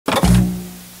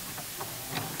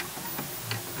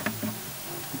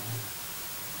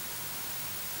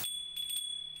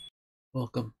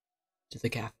Welcome to the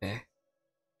cafe.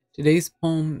 Today's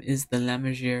poem is The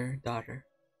Lammergeier Daughter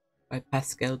by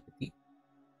Pascal Petit.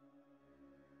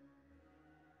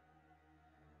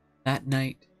 That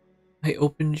night, I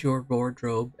opened your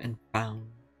wardrobe and found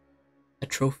a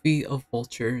trophy of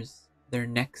vultures, their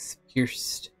necks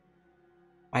pierced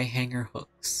by hanger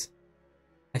hooks.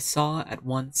 I saw at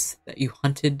once that you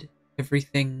hunted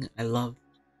everything I loved: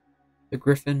 the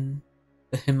griffin,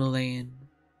 the Himalayan,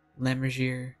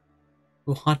 Lammergeier,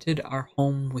 who haunted our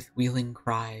home with wheeling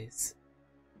cries.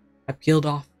 I peeled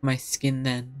off my skin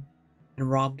then, and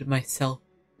robbed myself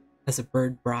as a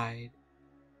bird bride.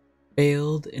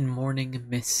 Veiled in morning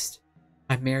mist,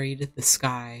 I married the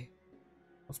sky.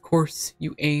 Of course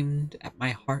you aimed at my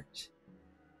heart,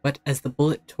 but as the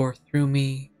bullet tore through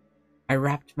me, I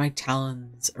wrapped my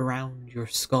talons around your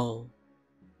skull,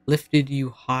 lifted you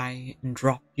high and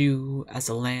dropped you as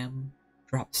a lamb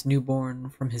drops newborn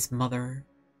from his mother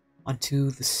onto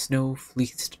the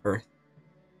snow-fleeced earth.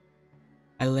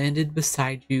 I landed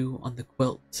beside you on the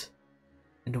quilt,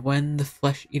 and when the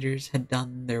flesh-eaters had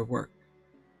done their work,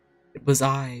 it was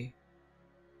I,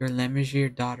 your Lammergeier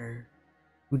daughter,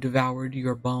 who devoured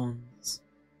your bones.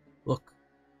 Look,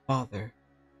 father,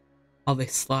 how they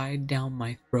slide down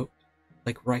my throat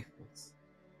like rifles.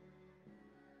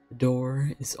 The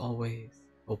door is always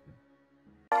open.